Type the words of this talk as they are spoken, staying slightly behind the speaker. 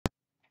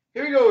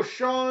Here we go.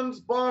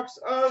 Sean's box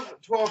of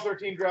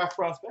 12-13 draft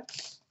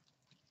prospects.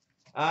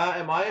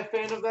 Am I a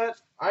fan of that?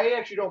 I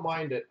actually don't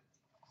mind it.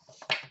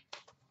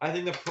 I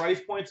think the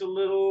price point's a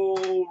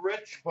little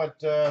rich, but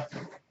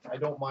I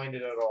don't mind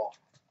it at all.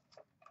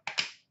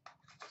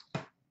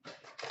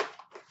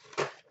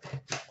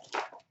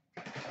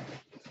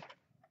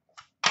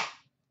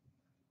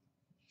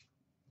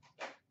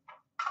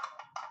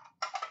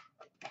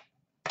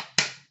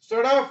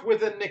 Start off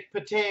with a Nick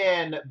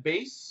Patan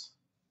base.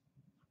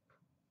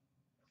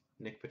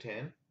 Nick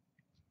Patan.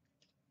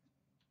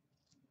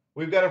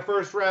 We've got a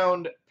first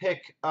round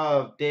pick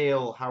of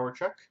Dale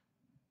Hawerchuk.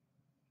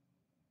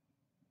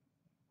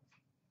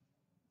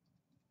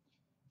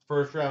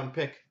 First round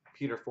pick,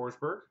 Peter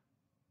Forsberg.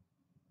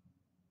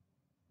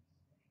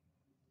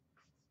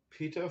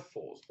 Peter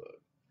Forsberg.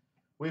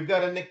 We've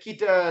got a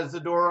Nikita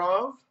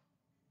Zadorov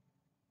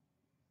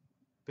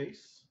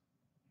base.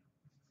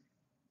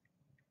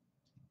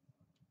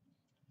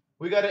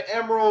 We got an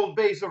emerald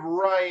base of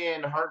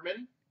Ryan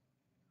Hartman.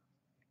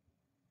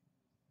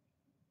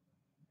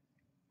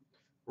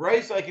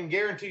 Rice, I can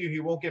guarantee you he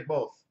won't get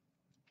both.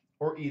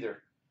 Or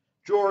either.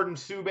 Jordan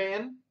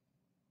Subban.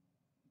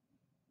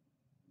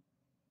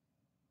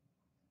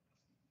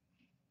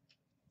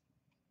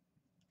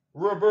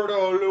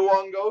 Roberto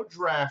Luongo,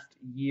 draft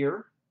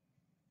year.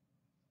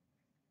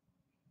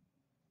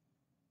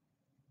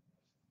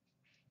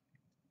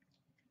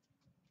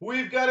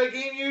 We've got a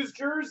game used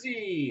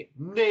jersey,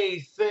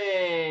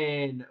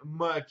 Nathan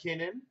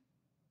MacKinnon.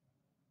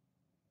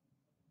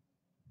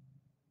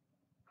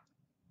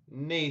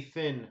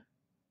 Nathan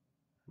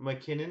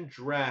MacKinnon,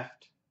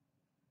 draft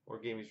or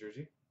game used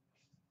jersey.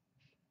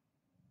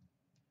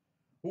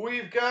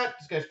 We've got,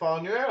 this guy's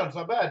following you around, it's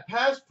not bad.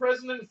 Past,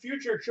 present, and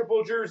future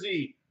triple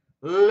jersey,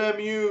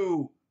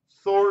 Lemieux,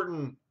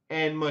 Thornton,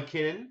 and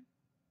McKinnon.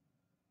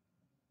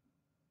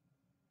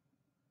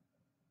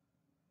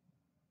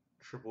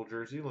 Triple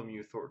jersey,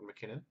 Lemieux, Thornton,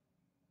 McKinnon.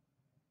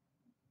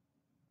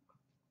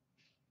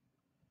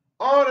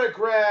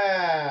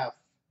 Autograph,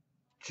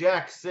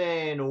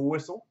 Jackson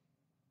Whistle.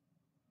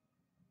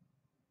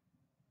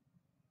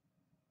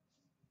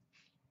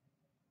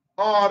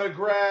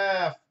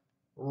 Autograph,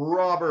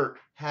 Robert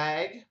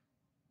Hagg.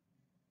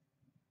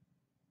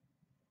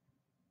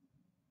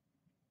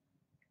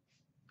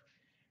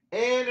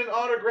 And an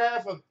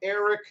autograph of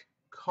Eric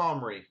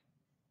Comrie.